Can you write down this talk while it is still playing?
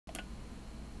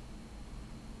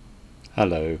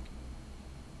Hello.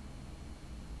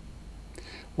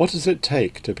 What does it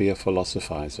take to be a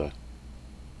philosophizer?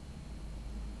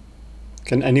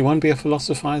 Can anyone be a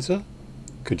philosophizer?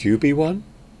 Could you be one?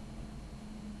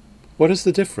 What is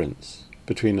the difference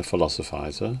between a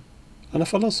philosophizer and a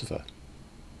philosopher?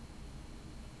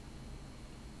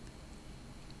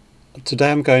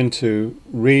 Today I'm going to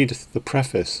read the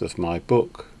preface of my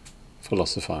book,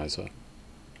 Philosophizer,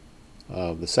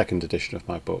 the second edition of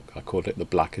my book. I called it the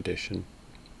Black Edition,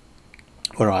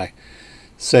 where I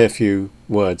say a few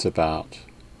words about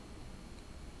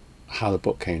how the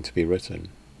book came to be written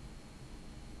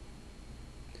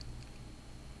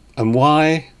and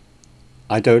why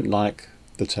I don't like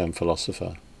the term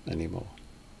philosopher anymore.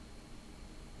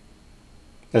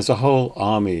 There's a whole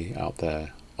army out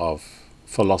there of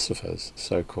philosophers,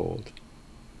 so-called,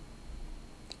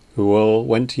 who all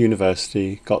went to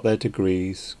university, got their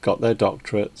degrees, got their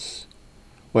doctorates,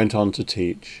 went on to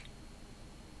teach.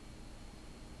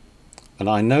 And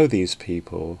I know these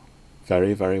people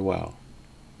very, very well,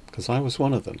 because I was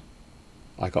one of them.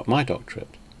 I got my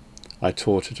doctorate. I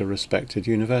taught at a respected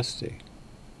university.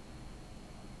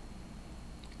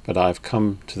 But I've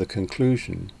come to the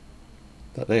conclusion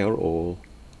that they are all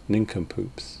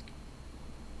nincompoops.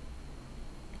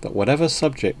 That whatever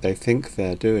subject they think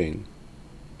they're doing,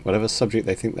 whatever subject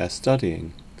they think they're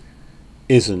studying,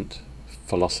 isn't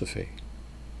philosophy.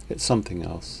 It's something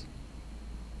else.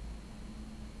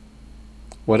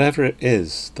 Whatever it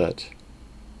is that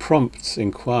prompts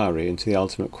inquiry into the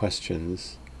ultimate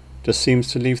questions just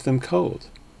seems to leave them cold.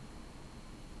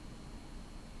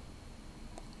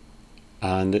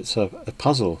 And it's a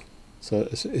puzzle. So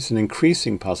it's an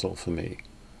increasing puzzle for me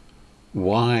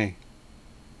why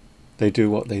they do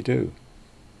what they do.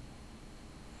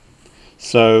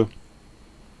 So,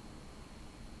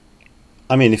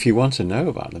 I mean, if you want to know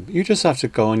about them, you just have to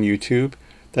go on YouTube.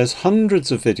 There's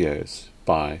hundreds of videos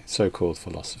by so-called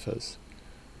philosophers.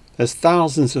 There's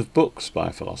thousands of books by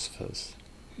philosophers.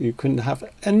 You can have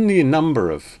any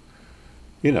number of,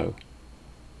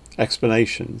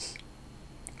 explanations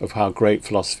of how great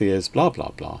philosophy is, blah,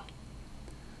 blah, blah.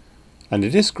 And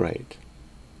it is great.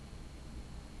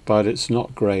 But it's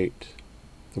not great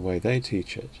the way they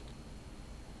teach it.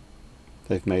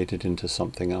 They've made it into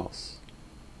something else.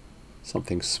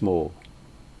 Something small.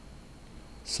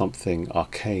 Something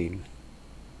arcane.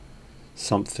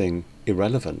 Something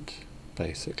irrelevant,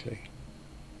 basically.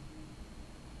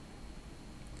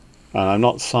 And I'm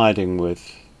not siding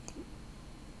with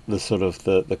the sort of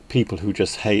the people who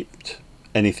just hate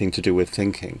anything to do with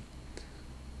thinking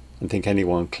and think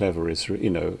anyone clever is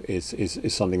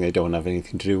something they don't have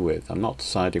anything to do with. I'm not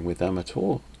siding with them at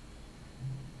all.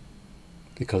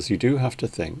 Because you do have to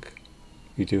think.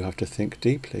 You do have to think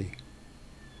deeply.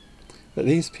 But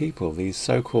these people, these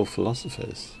so-called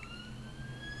philosophers,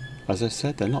 as I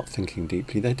said, they're not thinking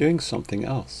deeply, they're doing something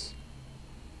else.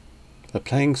 They're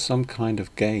playing some kind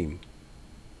of game.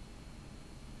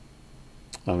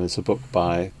 There's a book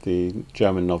by the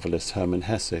German novelist Hermann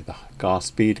Hesse, the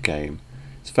Gar-Speed game.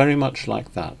 It's very much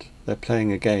like that. They're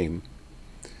playing a game.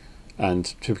 And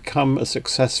to become a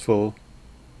successful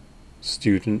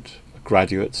student, a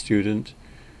graduate student,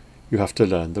 you have to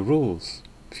learn the rules.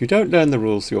 If you don't learn the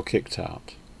rules, you're kicked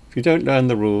out. If you don't learn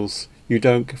the rules, you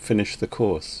don't finish the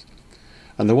course.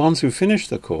 And the ones who finish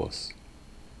the course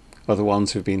are the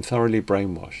ones who've been thoroughly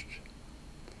brainwashed.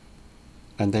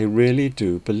 And they really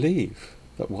do believe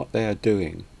that what they are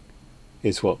doing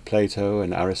is what Plato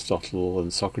and Aristotle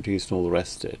and Socrates and all the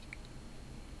rest did.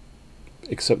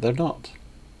 Except they're not.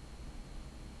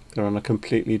 They're on a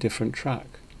completely different track.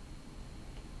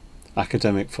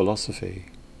 Academic philosophy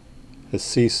has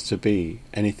ceased to be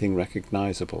anything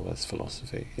recognizable as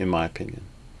philosophy, in my opinion.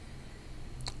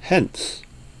 Hence,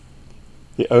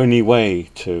 the only way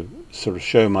to sort of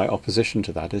show my opposition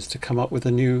to that is to come up with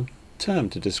a new term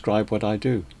to describe what I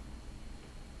do.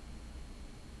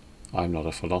 I'm not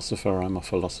a philosopher, I'm a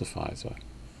philosophizer.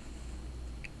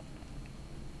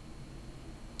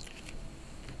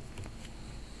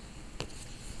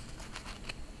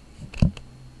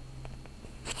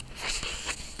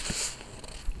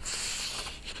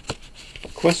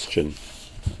 Question: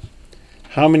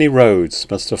 how many roads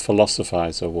must a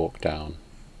philosophizer walk down?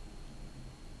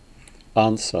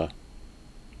 Answer: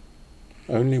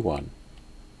 only one.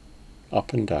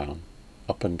 Up and down,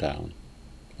 up and down,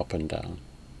 up and down.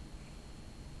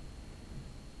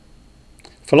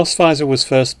 Philosophizer was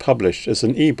first published as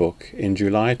an e-book in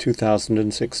July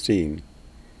 2016.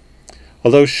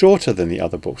 Although shorter than the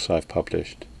other books I've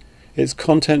published, its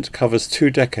content covers 2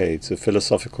 decades of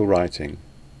philosophical writing.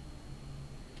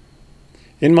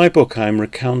 In my book I am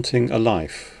recounting a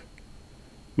life,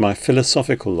 my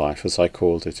philosophical life, as I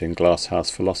called it in Glasshouse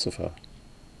Philosopher.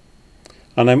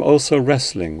 And I'm also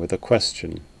wrestling with a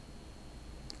question.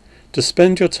 To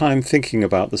spend your time thinking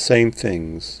about the same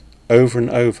things over and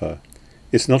over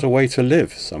is not a way to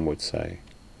live, some would say.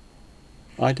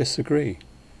 I disagree.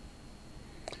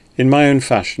 In my own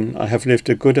fashion, I have lived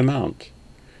a good amount,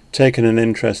 taken an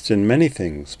interest in many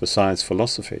things besides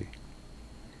philosophy.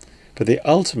 But the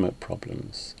ultimate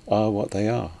problems are what they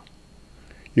are.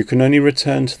 You can only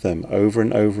return to them over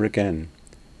and over again,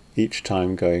 each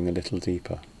time going a little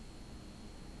deeper.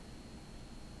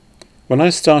 When I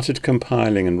started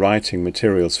compiling and writing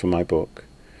materials for my book,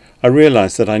 I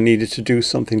realized that I needed to do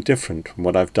something different from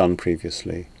what I've done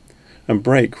previously, and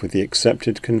break with the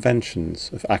accepted conventions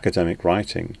of academic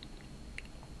writing.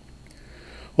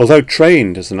 Although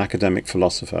trained as an academic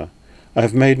philosopher, I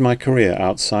have made my career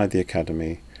outside the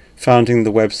academy, founding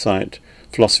the website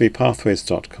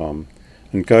philosophypathways.com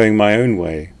and going my own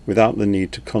way without the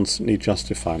need to constantly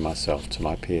justify myself to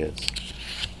my peers.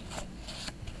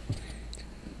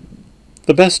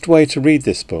 The best way to read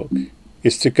this book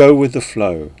is to go with the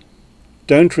flow.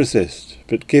 Don't resist,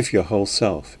 but give your whole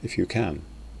self if you can.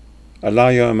 Allow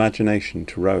your imagination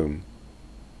to roam.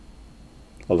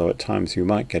 Although at times you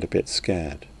might get a bit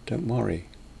scared, don't worry.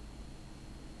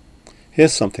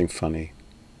 Here's something funny.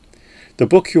 The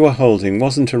book you are holding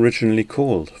wasn't originally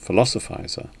called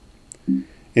Philosophizer.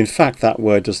 In fact, that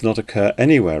word does not occur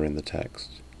anywhere in the text.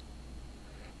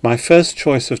 My first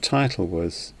choice of title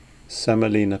was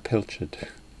Semolina Pilchard.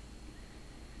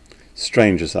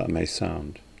 Strange as that may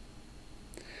sound.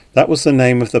 That was the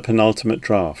name of the penultimate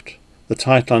draft, the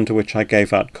title under which I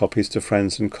gave out copies to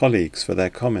friends and colleagues for their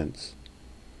comments.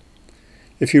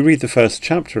 If you read the first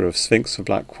chapter of Sphinx of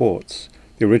Black Quartz,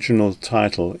 the original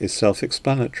title is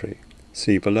self-explanatory.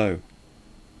 See below.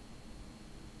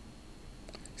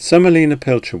 Semolina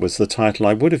Pilchard was the title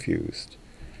I would have used,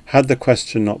 had the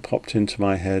question not popped into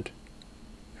my head,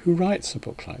 who writes a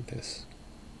book like this?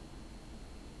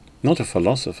 Not a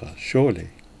philosopher, surely.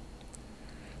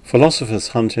 Philosophers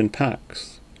hunt in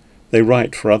packs. They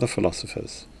write for other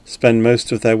philosophers, spend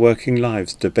most of their working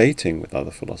lives debating with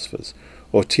other philosophers,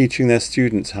 or teaching their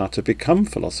students how to become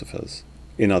philosophers,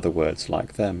 in other words,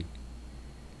 like them.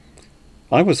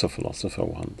 I was a philosopher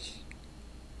once.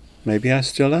 Maybe I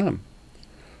still am.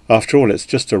 After all, it's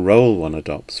just a role one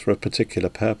adopts for a particular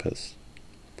purpose.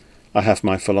 I have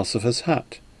my philosopher's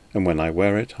hat, and when I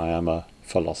wear it, I am a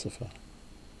philosopher.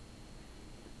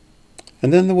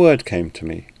 And then the word came to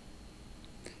me.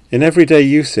 In everyday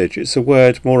usage, it's a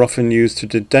word more often used to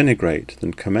denigrate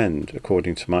than commend,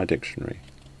 according to my dictionary.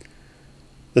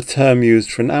 The term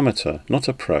used for an amateur, not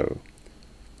a pro,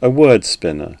 a word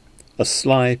spinner, a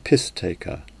sly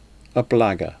piss-taker, a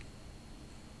blagger.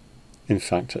 In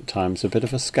fact, at times a bit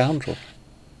of a scoundrel.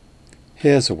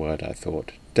 Here's a word, I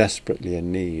thought, desperately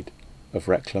in need of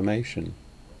reclamation.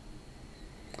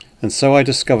 And so I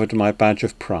discovered my badge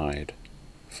of pride,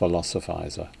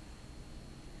 Philosophizer.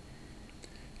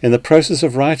 In the process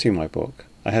of writing my book,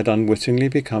 I had unwittingly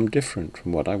become different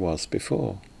from what I was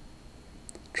before.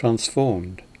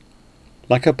 Transformed.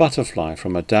 Like a butterfly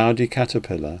from a dowdy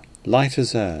caterpillar, light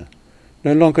as air,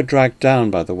 no longer dragged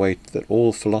down by the weight that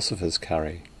all philosophers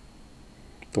carry,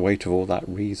 the weight of all that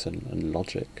reason and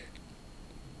logic.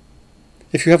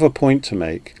 If you have a point to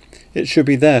make, it should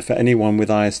be there for anyone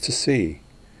with eyes to see.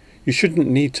 You shouldn't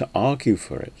need to argue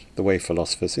for it, the way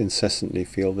philosophers incessantly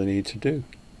feel the need to do.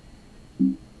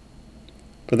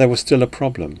 But there was still a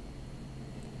problem.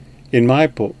 In my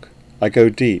book, I go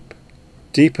deep,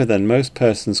 deeper than most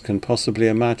persons can possibly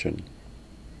imagine.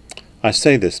 I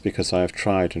say this because I have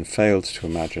tried and failed to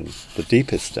imagine the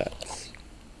deepest depths.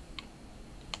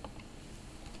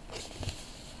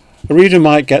 A reader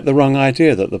might get the wrong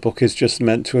idea that the book is just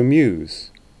meant to amuse,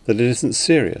 that it isn't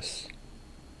serious.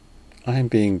 I am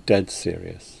being dead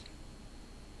serious.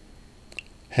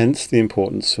 Hence the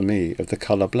importance for me of the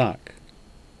colour black.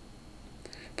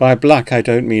 By black I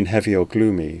don't mean heavy or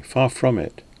gloomy, far from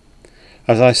it.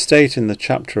 As I state in the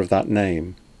chapter of that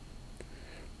name,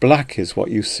 black is what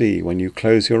you see when you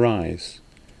close your eyes,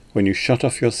 when you shut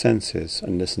off your senses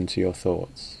and listen to your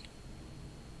thoughts.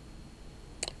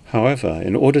 However,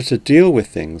 in order to deal with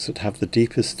things that have the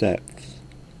deepest depths,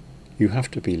 you have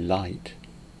to be light.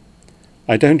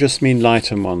 I don't just mean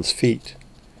light on one's feet,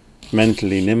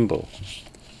 mentally nimble,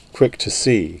 quick to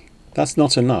see. That's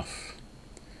not enough.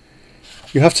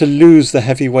 You have to lose the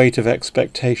heavy weight of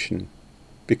expectation,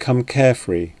 become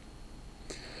carefree.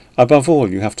 Above all,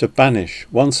 you have to banish,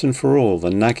 once and for all, the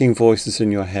nagging voices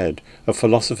in your head of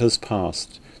philosophers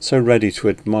past, so ready to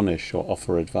admonish or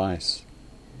offer advice.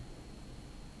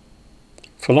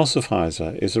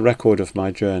 Philosophizer is a record of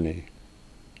my journey.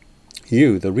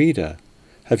 You, the reader,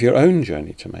 have your own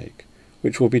journey to make,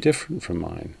 which will be different from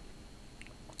mine.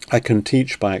 I can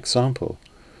teach by example,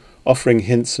 offering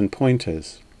hints and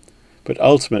pointers, but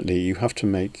ultimately you have to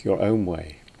make your own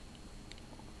way.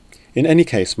 In any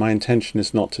case, my intention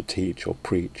is not to teach or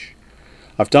preach.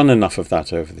 I've done enough of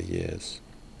that over the years.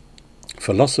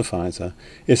 Philosophizer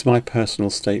is my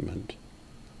personal statement.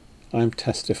 I am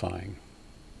testifying.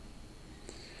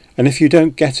 And if you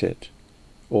don't get it,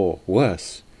 or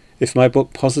worse, if my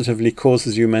book positively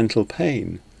causes you mental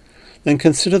pain, then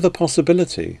consider the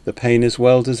possibility the pain is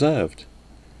well deserved.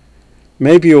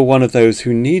 Maybe you're one of those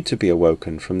who need to be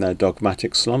awoken from their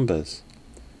dogmatic slumbers.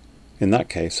 In that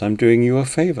case, I'm doing you a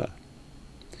favour.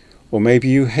 Or maybe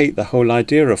you hate the whole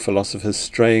idea of philosophers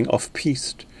straying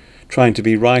off-piste, trying to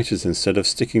be writers instead of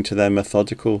sticking to their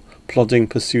methodical, plodding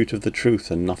pursuit of the truth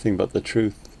and nothing but the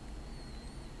truth.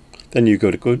 Then you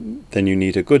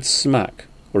need a good smack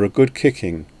or a good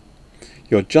kicking,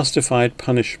 your justified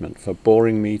punishment for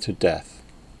boring me to death.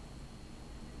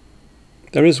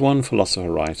 There is one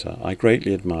philosopher-writer I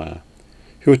greatly admire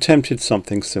who attempted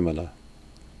something similar,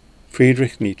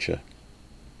 Friedrich Nietzsche.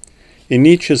 In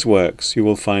Nietzsche's works you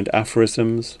will find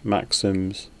aphorisms,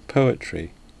 maxims,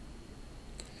 poetry.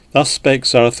 Thus Spake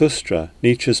Zarathustra,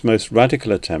 Nietzsche's most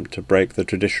radical attempt to break the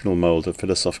traditional mould of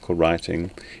philosophical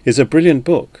writing, is a brilliant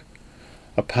book,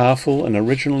 a powerful and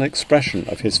original expression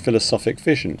of his philosophic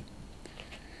vision.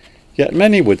 Yet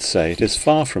many would say it is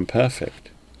far from perfect.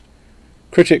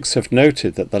 Critics have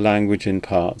noted that the language in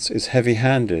parts is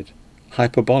heavy-handed,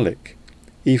 hyperbolic,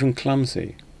 even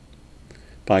clumsy.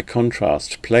 By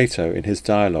contrast, Plato in his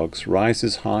dialogues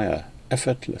rises higher,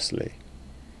 effortlessly.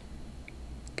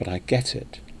 But I get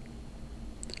it.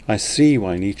 I see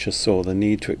why Nietzsche saw the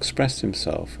need to express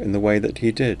himself in the way that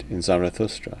he did in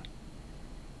Zarathustra.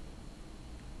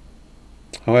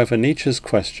 However, Nietzsche's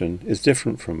question is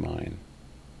different from mine.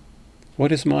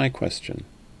 What is my question?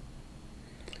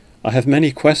 I have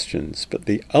many questions, but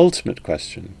the ultimate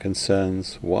question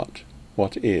concerns what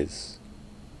is.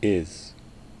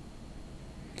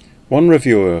 One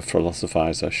reviewer of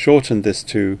Philosophizer shortened this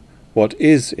to what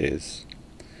is,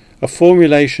 a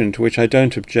formulation to which I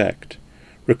don't object,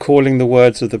 recalling the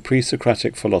words of the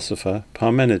pre-Socratic philosopher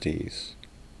Parmenides.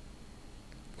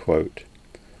 Quote,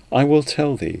 I will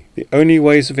tell thee the only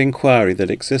ways of inquiry that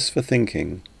exist for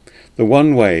thinking. The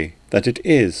one way, that it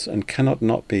is and cannot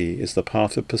not be, is the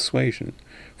path of persuasion,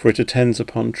 for it attends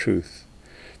upon truth.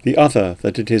 The other,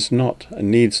 that it is not and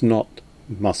needs not,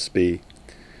 must be.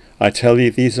 I tell ye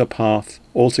these are paths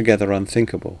altogether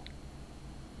unthinkable.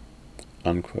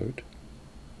 Unquote.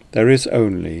 There is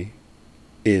only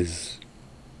is.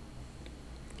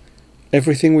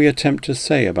 Everything we attempt to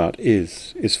say about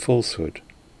is falsehood,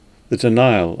 the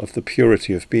denial of the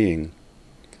purity of being,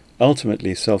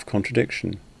 ultimately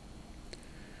self-contradiction.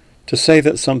 To say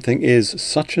that something is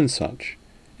such and such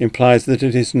implies that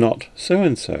it is not so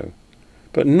and so,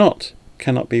 but not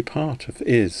cannot be part of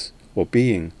is or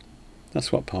being.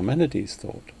 That's what Parmenides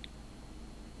thought.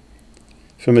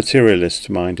 For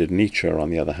materialist-minded Nietzsche, on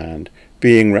the other hand,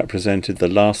 being represented the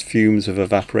last fumes of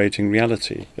evaporating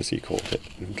reality, as he called it,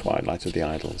 in Twilight of the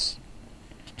Idols.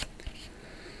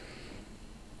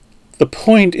 The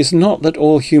point is not that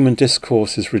all human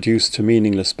discourse is reduced to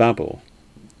meaningless babble,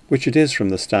 which it is from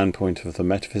the standpoint of the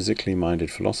metaphysically minded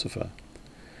philosopher,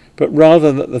 but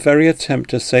rather that the very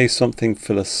attempt to say something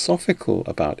philosophical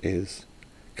about is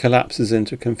collapses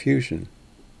into confusion.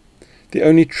 The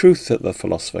only truth that the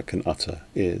philosopher can utter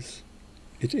is,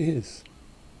 it is.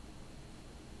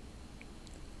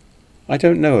 I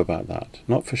don't know about that,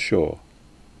 not for sure.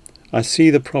 I see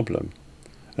the problem,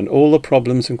 and all the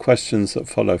problems and questions that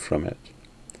follow from it.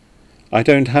 I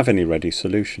don't have any ready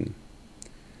solution.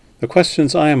 The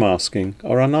questions I am asking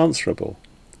are unanswerable,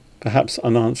 perhaps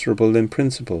unanswerable in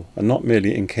principle, and not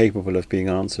merely incapable of being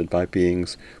answered by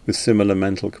beings with similar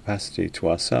mental capacity to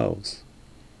ourselves.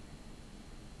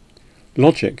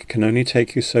 Logic can only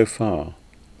take you so far.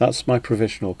 That's my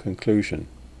provisional conclusion.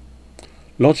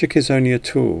 Logic is only a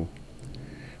tool.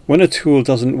 When a tool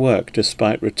doesn't work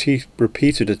despite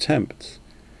repeated attempts,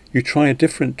 you try a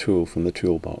different tool from the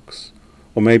toolbox,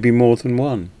 or maybe more than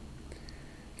one.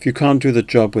 If you can't do the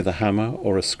job with a hammer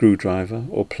or a screwdriver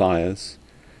or pliers,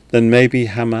 then maybe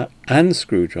hammer and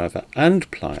screwdriver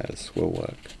and pliers will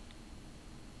work.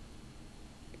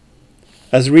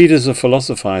 As readers of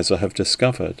Philosophizer have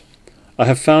discovered, I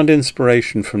have found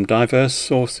inspiration from diverse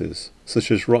sources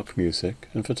such as rock music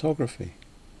and photography.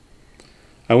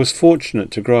 I was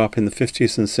fortunate to grow up in the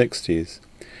 50s and 60s,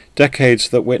 decades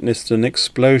that witnessed an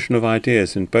explosion of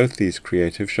ideas in both these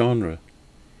creative genres.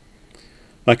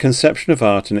 My conception of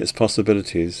art and its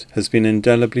possibilities has been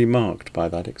indelibly marked by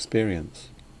that experience.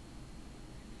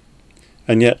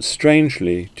 And yet,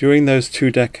 strangely, during those 2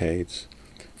 decades,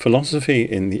 philosophy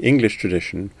in the English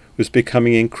tradition was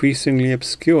becoming increasingly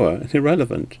obscure and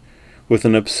irrelevant, with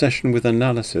an obsession with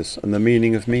analysis and the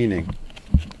meaning of meaning.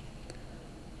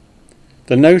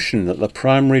 The notion that the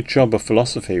primary job of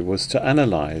philosophy was to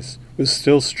analyse was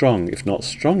still strong, if not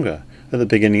stronger, at the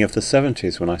beginning of the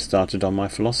 70s when I started on my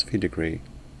philosophy degree.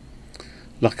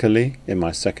 Luckily, in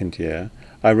my 2nd year,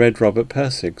 I read Robert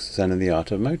Pirsig's Zen and the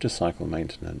Art of Motorcycle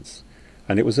Maintenance,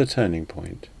 and it was a turning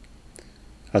point.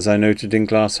 As I noted in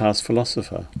Glasshouse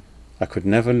Philosopher, I could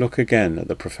never look again at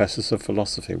the professors of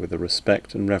philosophy with the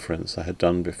respect and reverence I had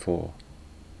done before.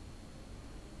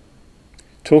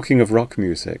 Talking of rock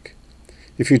music,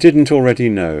 if you didn't already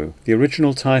know, the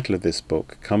original title of this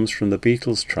book comes from the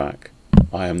Beatles track,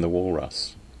 I Am the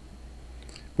Walrus,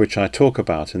 which I talk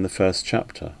about in the first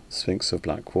chapter, Sphinx of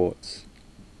Black Quartz.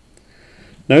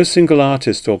 No single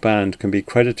artist or band can be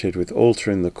credited with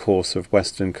altering the course of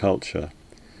Western culture,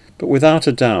 but without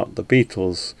a doubt the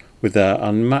Beatles, with their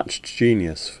unmatched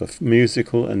genius for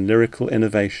musical and lyrical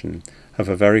innovation, have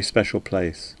a very special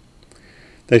place.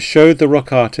 They showed the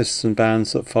rock artists and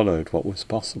bands that followed what was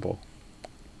possible.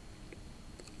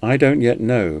 I don't yet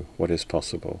know what is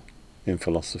possible in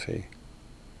philosophy,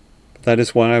 but that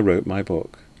is why I wrote my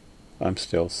book. I'm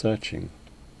still searching.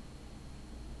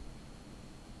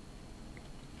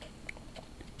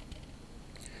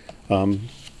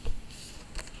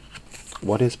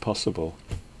 What is possible?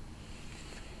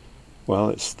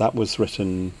 Well, that was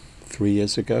written 3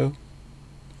 years ago,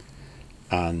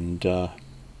 and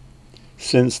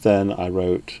since then I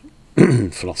wrote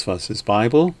Philosopher's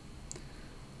Bible,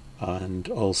 and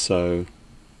also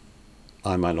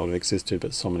I might not have existed,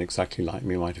 but someone exactly like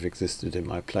me might have existed in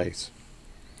my place,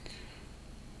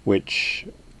 which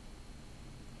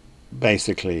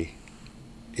basically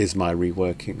is my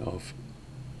reworking of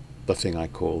the thing I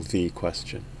call the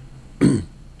question.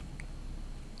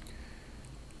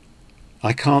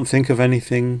 I can't think of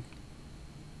anything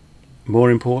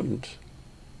more important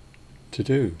to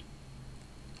do.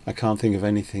 I can't think of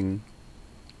anything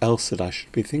else that I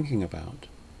should be thinking about,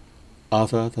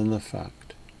 other than the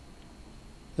fact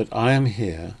that I am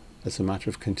here as a matter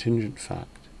of contingent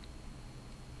fact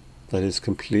that is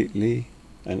completely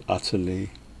and utterly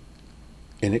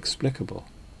inexplicable.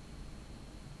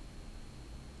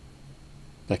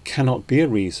 There cannot be a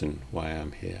reason why I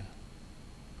am here,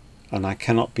 and I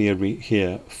cannot be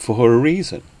here for a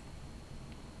reason,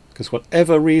 because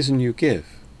whatever reason you give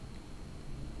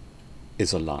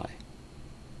is a lie.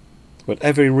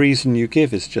 Whatever reason you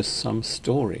give is just some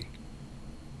story.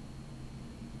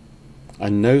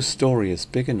 And no story is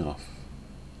big enough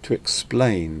to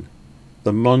explain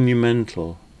the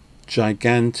monumental,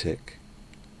 gigantic,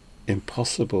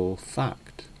 impossible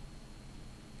fact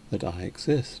that I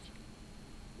exist.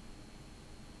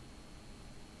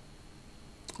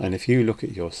 And if you look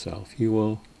at yourself, you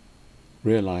will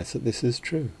realize that this is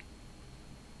true.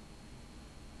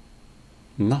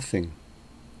 Nothing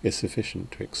is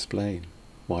sufficient to explain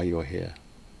why you're here.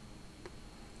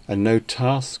 And no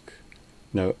task,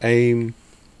 no aim,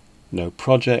 no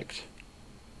project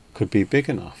could be big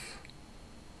enough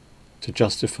to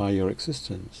justify your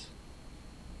existence,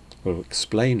 or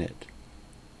explain it,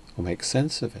 or make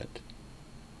sense of it.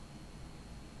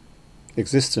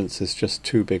 Existence is just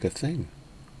too big a thing.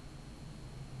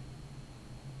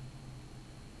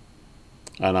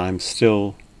 And I'm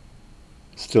still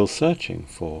searching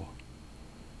for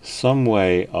some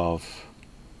way of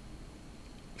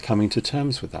coming to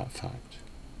terms with that fact.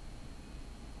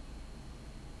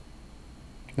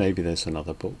 Maybe there's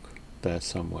another book there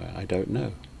somewhere, I don't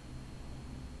know.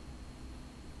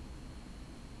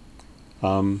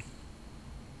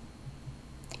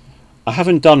 I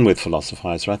haven't done with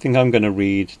Philosophizer. I think I'm going to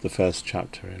read the first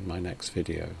chapter in my next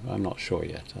video. I'm not sure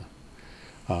yet.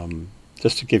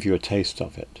 Just to give you a taste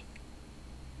of it.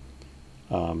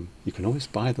 You can always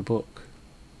buy the book.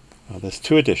 There's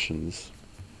 2 editions.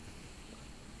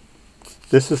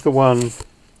 This is the one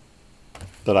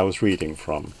that I was reading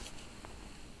from,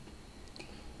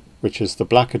 which is the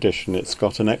black edition. It's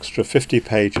got an extra 50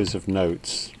 pages of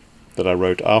notes that I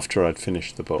wrote after I'd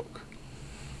finished the book,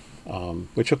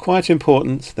 which are quite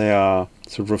important. They are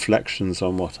sort of reflections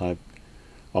on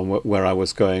where I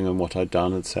was going and what I'd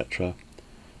done, etc.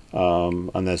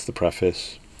 And there's the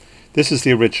preface. This is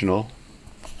the original.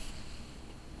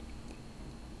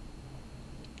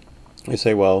 You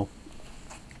say, well,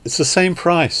 it's the same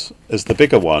price as the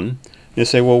bigger one. You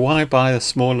say, well, why buy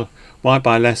why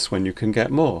buy less when you can get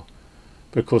more?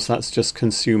 But of course that's just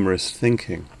consumerist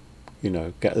thinking. You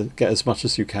know, get as much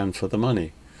as you can for the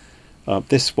money.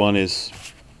 This one is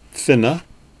thinner,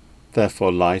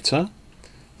 therefore lighter,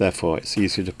 therefore it's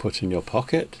easier to put in your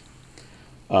pocket.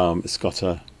 It's got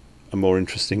a more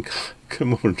interesting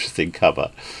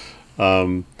cover.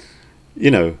 You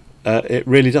know, it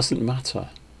really doesn't matter.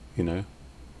 You know,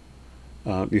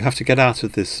 you have to get out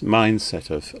of this mindset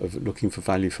of looking for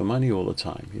value for money all the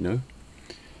time. You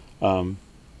know,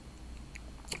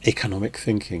 economic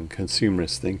thinking,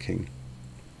 consumerist thinking.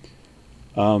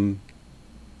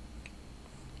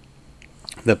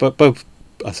 They're both,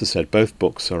 as I said, both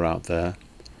books are out there.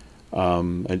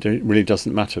 It really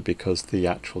doesn't matter because the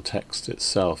actual text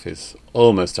itself is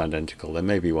almost identical. There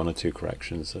may be one or two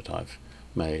corrections that I've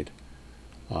made.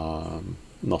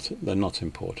 They're not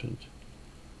important.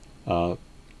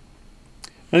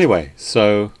 Anyway,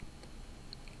 so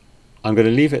I'm going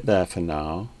to leave it there for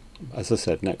now. As I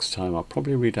said, next time I'll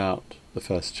probably read out the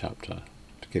first chapter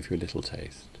to give you a little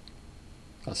taste.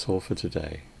 That's all for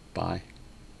today. Bye.